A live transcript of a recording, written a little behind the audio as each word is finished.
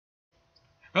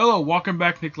Hello, welcome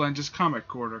back, Nick Lenz's Comic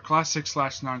Corner, classic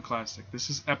slash non-classic. This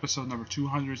is episode number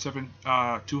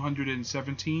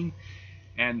 217,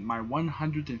 and my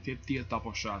 150th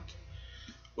double shot.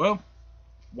 Well,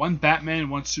 one Batman,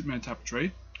 one Superman type of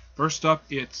trade. First up,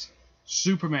 it's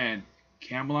Superman,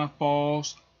 Camelot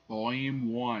Falls,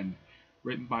 Volume 1,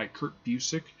 written by Kurt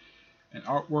Busiek, and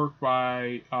artwork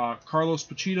by Carlos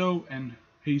Pacino and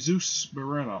Jesus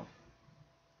Moreno.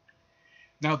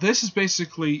 Now, this is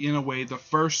basically, in a way, the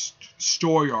first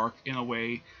story arc, in a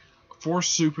way, for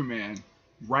Superman,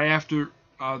 right after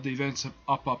the events of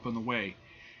Up and Away.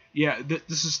 Yeah,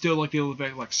 this is still like the old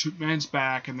event, like Superman's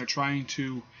back, and they're trying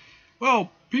to,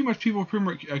 well, people pretty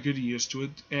much are getting used to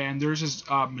it, and there's this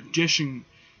magician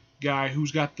guy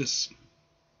who's got this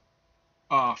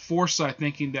foresight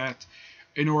thinking that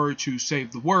in order to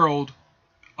save the world,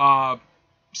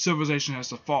 civilization has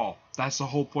to fall. That's the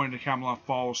whole point of the Camelot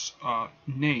Falls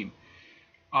name.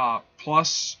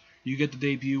 Plus, you get the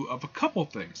debut of a couple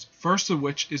things. First of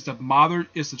which is the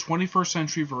 21st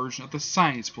century version of the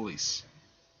Science Police.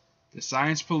 The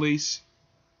Science Police.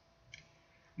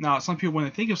 Now, some people, when they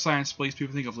think of Science Police,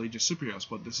 people think of Legion of Superheroes,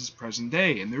 but this is present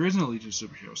day, and there isn't a Legion of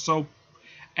Superheroes. So,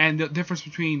 and the difference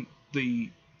between the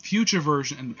future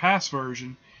version and the past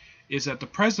version is that the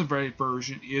present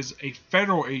version is a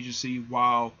federal agency,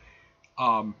 while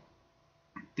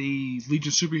the Legion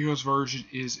of Superheroes version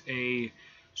is a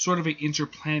sort of an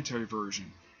interplanetary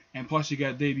version. And plus you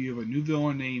got a debut of a new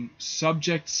villain named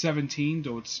Subject 17,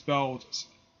 though it's spelled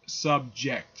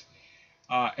Subject.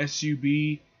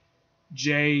 Subjekt.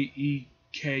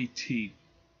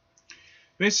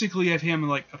 Basically you have him,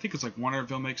 like, I think it's like one other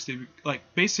villain makes debut, like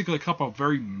basically a couple of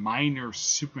very minor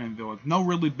Superman villains. No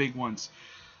really big ones.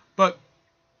 But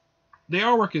the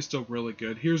artwork is still really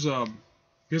good. Here's a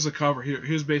cover.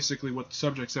 Here's basically what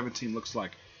Subject 17 looks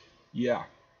like. Yeah.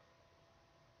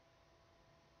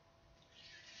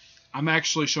 I'm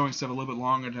actually showing stuff a little bit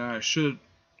longer than I should,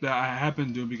 that I have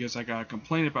been doing, because I got a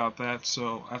complaint about that,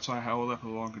 so that's why I held it up a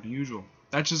little longer than usual.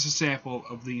 That's just a sample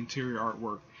of the interior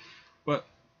artwork. But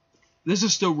this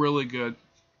is still really good.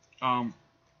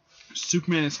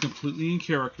 Superman is completely in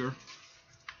character.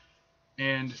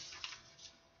 And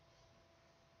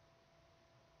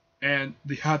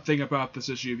the hot thing about this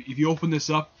issue, if you open this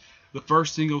up, the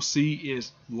first thing you'll see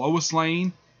is Lois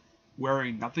Lane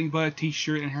wearing nothing but a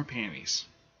t-shirt and her panties.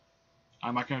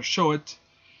 I'm not going to show it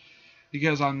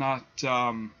because I'm not,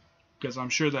 because I'm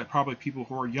sure that probably people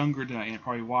who are younger than I am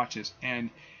probably watch this. And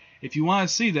if you want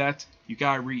to see that, you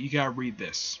gotta read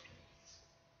this.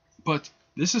 But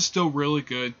this is still really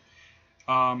good.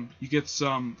 You get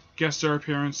some guest star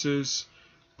appearances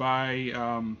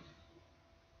by,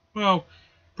 well,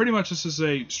 pretty much this is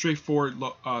a straightforward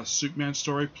Superman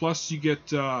story. Plus you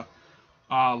get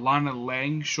Lana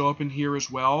Lang show up in here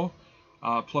as well.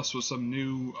 Plus with some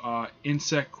new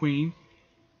Insect Queen.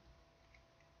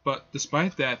 But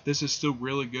despite that, this is still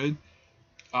really good.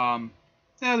 Yeah,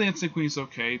 the Insect Queen is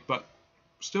okay, but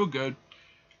still good.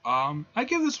 I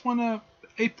give this one a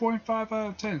 8.5 out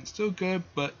of 10. Still good,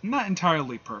 but not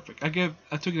entirely perfect. I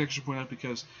took an extra point out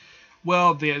because,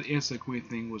 well, the Insect Queen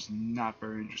thing was not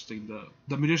very interesting.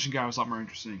 The magician guy was a lot more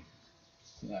interesting.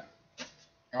 Yeah.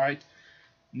 Alright.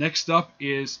 Next up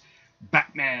is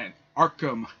Batman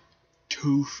Arkham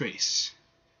Two-Face.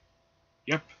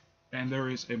 Yep. And there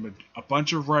is a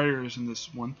bunch of writers in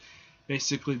this one.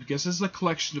 Basically, because this is a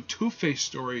collection of Two-Face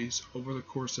stories over the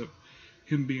course of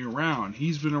him being around.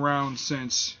 He's been around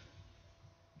since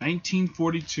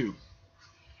 1942.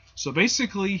 So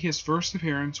basically, his first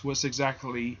appearance was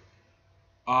exactly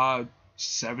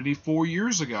 74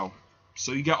 years ago.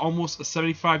 So you got almost a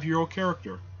 75-year-old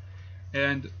character.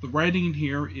 And the writing in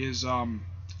here is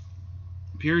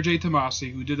Pierre J.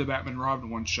 Tomasi, who did the Batman Robin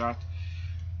one-shot.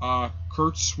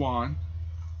 Kurt Swan.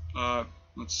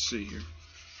 Let's see here.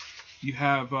 You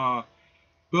have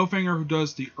Bill Finger, who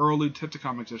does the early Detective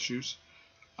Comics issues.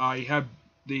 You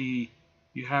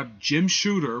have Jim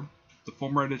Shooter, the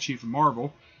former editor-in-chief of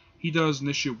Marvel. He does an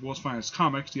issue of World's Finest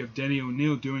Comics. You have Denny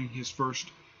O'Neil doing his first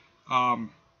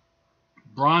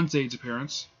Bronze Age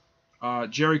appearance.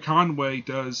 Jerry Conway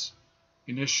does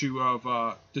an issue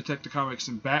of Detective Comics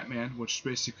and Batman, which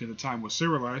basically at the time was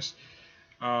serialized.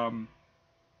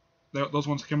 Those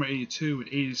ones came out in 82. In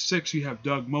 86, you have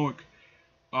Doug Moak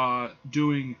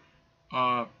doing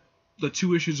the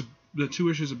two issues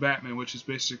of Batman, which is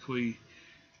basically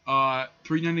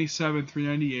 397,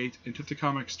 398, and Detective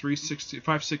Comics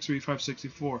 563,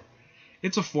 564.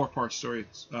 It's a 4-part story.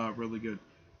 It's really good.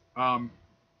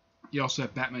 You also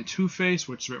have Batman Two-Face,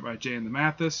 which is written by J. and the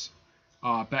Mathis.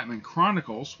 Batman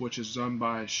Chronicles, which is done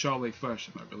by Shelley Flesh.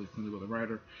 I'm not really familiar with the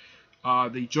writer.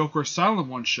 The Joker Asylum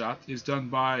one-shot is done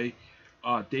by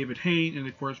David Hayne, and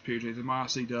of course Peter J.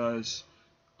 Tomasi does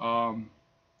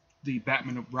the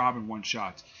Batman and Robin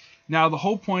one-shot. Now, the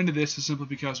whole point of this is simply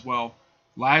because, well,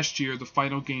 last year the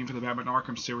final game for the Batman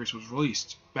Arkham series was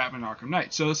released, Batman Arkham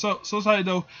Knight. So I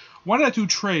know one out of two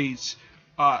trades.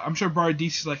 I'm sure Barry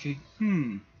DC's like,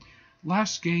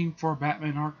 last game for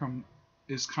Batman Arkham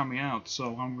is coming out, so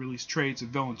I'm gonna release trades of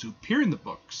villains who appear in the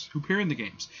books, who appear in the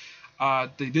games.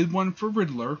 They did one for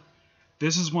Riddler.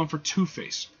 This is one for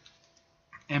Two-Face.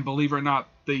 And believe it or not,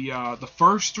 the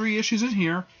first 3 issues in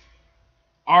here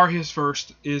are his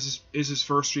first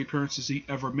 3 appearances he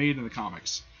ever made in the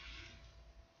comics.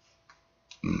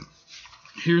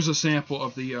 Here's a sample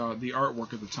of the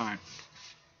artwork at the time.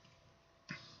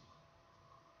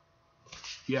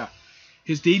 Yeah,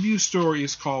 his debut story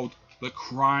is called The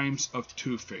Crimes of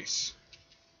Two-Face.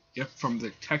 Yep, from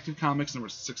Detective Comics number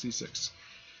 66.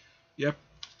 Yep,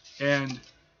 and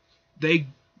they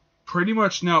pretty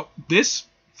much, now this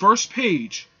first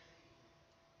page,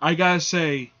 I gotta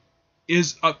say,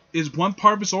 is one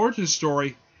part of his origin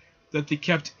story that they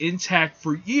kept intact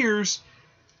for years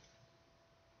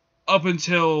up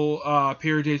until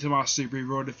Peter J. Tomasi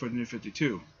rewrote it for the New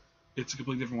 52. It's a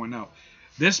completely different one now.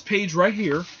 This page right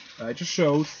here, I just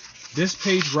showed, this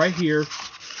page right here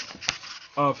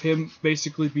of him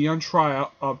basically being on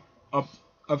trial,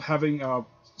 of having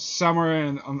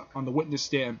Summer on the witness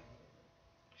stand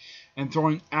and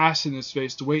throwing acid in his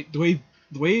face, the way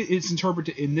it's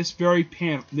interpreted in this very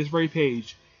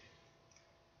page,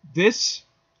 this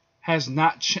has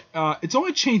not it's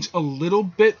only changed a little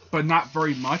bit, but not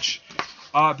very much.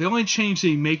 The only change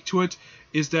they make to it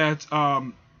is that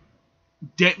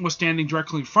Dent was standing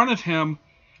directly in front of him.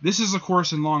 This is, of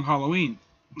course, in Long Halloween.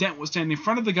 Dent was standing in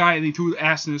front of the guy and he threw the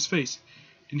acid in his face.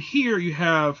 And here you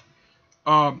have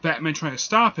Batman trying to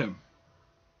stop him.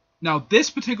 Now, this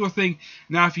particular thing,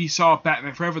 now if you saw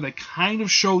Batman Forever, they kind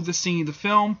of showed the scene in the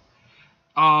film.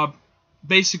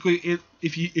 Basically,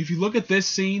 if you look at this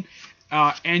scene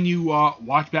and you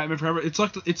watch Batman Forever,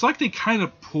 it's like they kind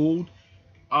of pulled,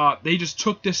 they just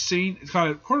took this scene,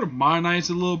 kind of modernized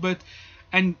it a little bit,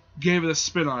 and gave it a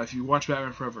spin on it if you watch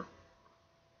Batman Forever.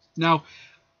 Now,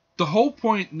 the whole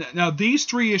point, now these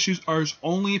 3 issues are his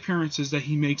only appearances that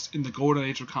he makes in the golden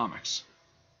age of comics.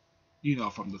 You know,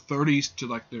 from the 30s to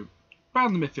like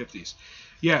around the mid-50s.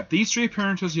 Yeah, these 3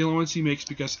 appearances are the only ones he makes,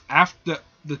 because after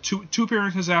the two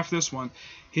appearances after this one,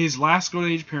 his last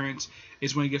golden age appearance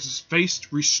is when he gets his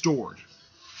face restored.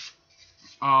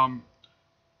 In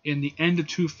the end of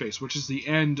Two-Face, which is the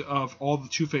end of all the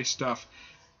Two-Face stuff,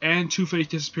 and Two-Face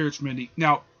disappears from many.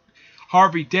 Now,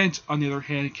 Harvey Dent, on the other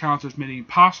hand, encounters many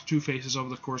imposter Two-Faces over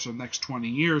the course of the next 20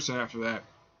 years after that,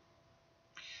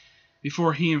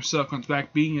 before he himself comes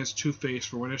back being as Two-Face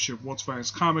for one issue of World's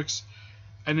Finest Comics.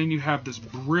 And then you have this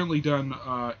brilliantly done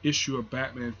issue of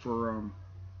Batman for,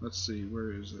 let's see,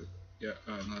 where is it? Yeah,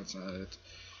 no, that's not it.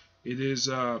 It is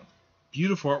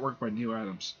beautiful artwork by Neil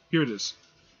Adams. Here it is.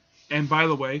 And by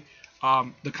the way,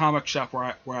 the comic shop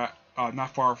where I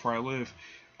not far from where I live,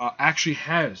 actually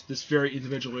has this very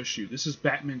individual issue. This is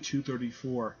Batman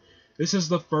 234. This is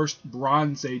the first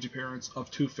Bronze Age appearance of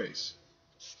Two-Face.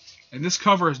 And this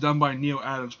cover is done by Neil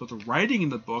Adams, but the writing in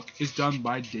the book is done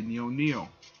by Denny O'Neil.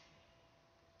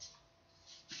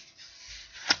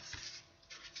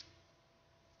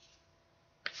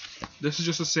 This is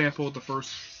just a sample of the first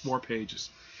 4 pages.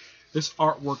 This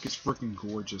artwork is freaking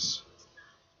gorgeous.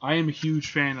 I am a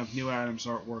huge fan of Neil Adams'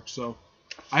 artwork, so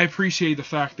I appreciate the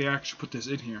fact they actually put this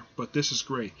in here, but this is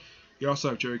great. You also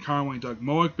have Jerry Conway and Doug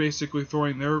Moak basically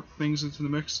throwing their things into the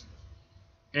mix.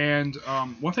 And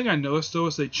one thing I noticed, though,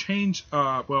 is they changed,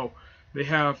 they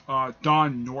have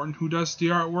Don Norton who does the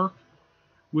artwork,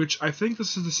 which I think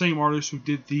this is the same artist who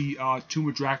did the Tomb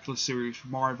of Dracula series for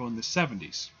Marvel in the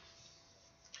 70s.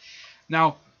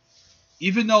 Now,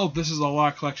 even though this is a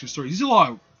lot of collection stories, these are a lot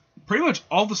of, pretty much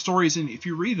all the stories in, if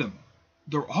you read them,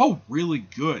 they're all really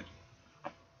good.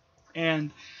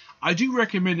 And I do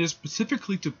recommend this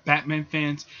specifically to Batman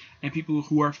fans and people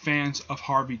who are fans of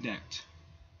Harvey Dent,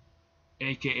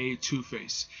 aka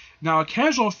Two-Face. Now, a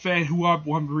casual fan who I've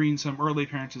been reading some early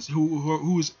appearances,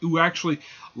 who actually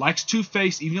likes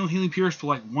Two-Face, even though he only appears for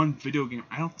like one video game.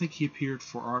 I don't think he appeared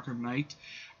for Arkham Knight,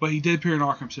 but he did appear in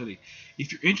Arkham City.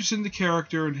 If you're interested in the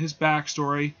character and his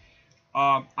backstory,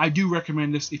 I do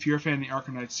recommend this. If you're a fan of the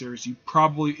Arkham Knight series, you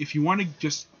probably, if you want to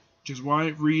just want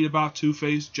to read about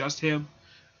Two-Face, just him,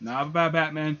 not about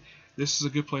Batman, this is a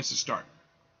good place to start.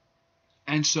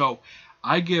 And so,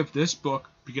 I give this book,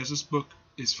 because this book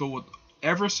is filled with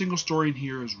every single story in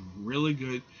here is really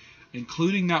good.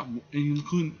 including the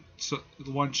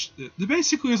one. There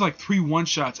basically is like 3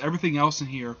 one-shots. Everything else in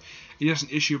here is just an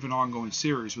issue of an ongoing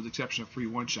series, with the exception of 3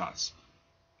 one-shots.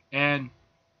 And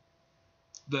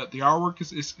the artwork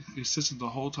is consistent the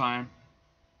whole time.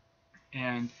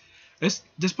 And this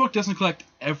book doesn't collect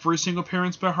every single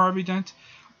appearance by Harvey Dent,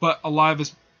 but a lot of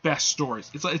his best stories.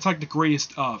 It's like the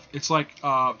greatest of. It's like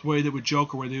the way they did with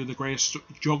Joker, where they do the greatest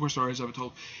Joker stories ever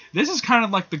told. This is kind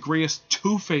of like the greatest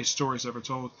Two-Face stories ever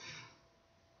told.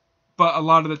 But a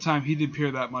lot of the time, he didn't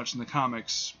appear that much in the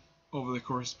comics over the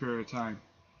course of the period of time.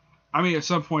 I mean, at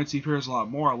some points, he appears a lot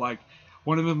more. Like,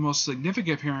 one of the most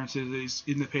significant appearances is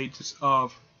in the pages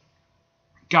of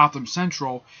Gotham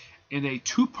Central in a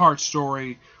 2-part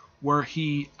story where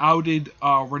he outed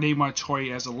Renee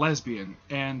Montoya as a lesbian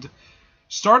and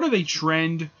started a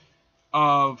trend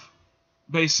of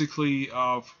basically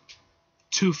of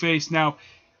Two-Face. Now,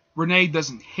 Renee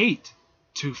doesn't hate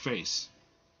Two-Face.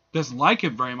 Doesn't like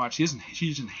him very much. She doesn't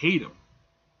hate him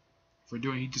for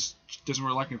doing. He just doesn't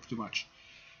really like him too much.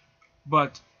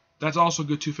 But that's also a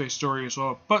good Two-Face story as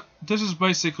well. But this is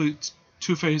basically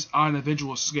Two-Face on an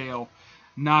individual scale,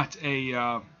 not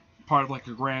a part of like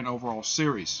a grand overall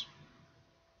series.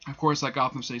 Of course, that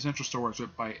Gotham City Central story was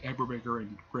written by Ed Brubaker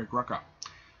and Greg Rucka.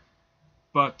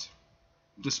 But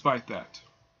despite that,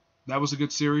 that was a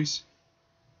good series,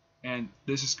 and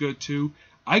this is good too.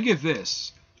 I give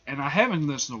this, and I haven't done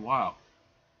this in a while,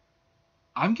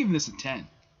 I'm giving this a 10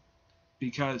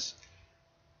 because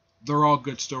they're all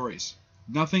good stories.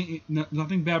 Nothing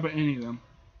bad about any of them.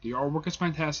 The artwork is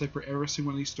fantastic for every single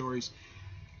one of these stories.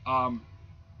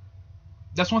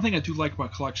 That's one thing I do like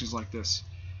about collections like this.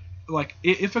 Like,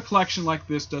 if a collection like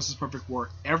this does its perfect work,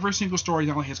 every single story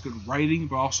not only has good writing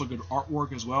but also good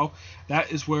artwork as well.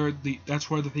 That's where the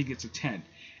thing gets a 10.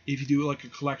 If you do like a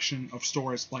collection of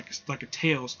stories like a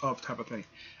Tales of type of thing,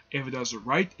 if it does it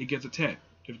right, it gets a 10.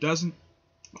 If it doesn't,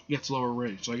 it gets a lower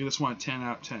rating. So I give this one a 10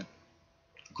 out of 10.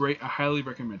 Great, I highly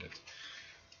recommend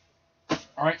it.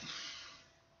 All right,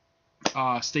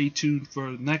 stay tuned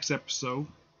for the next episode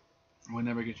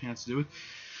whenever I get a chance to do it,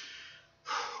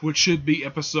 which should be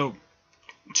episode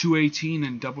 218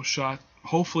 and Doubleshot,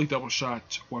 hopefully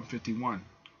Doubleshot 151.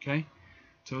 Okay?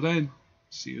 Till then,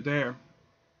 see you there.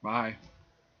 Bye.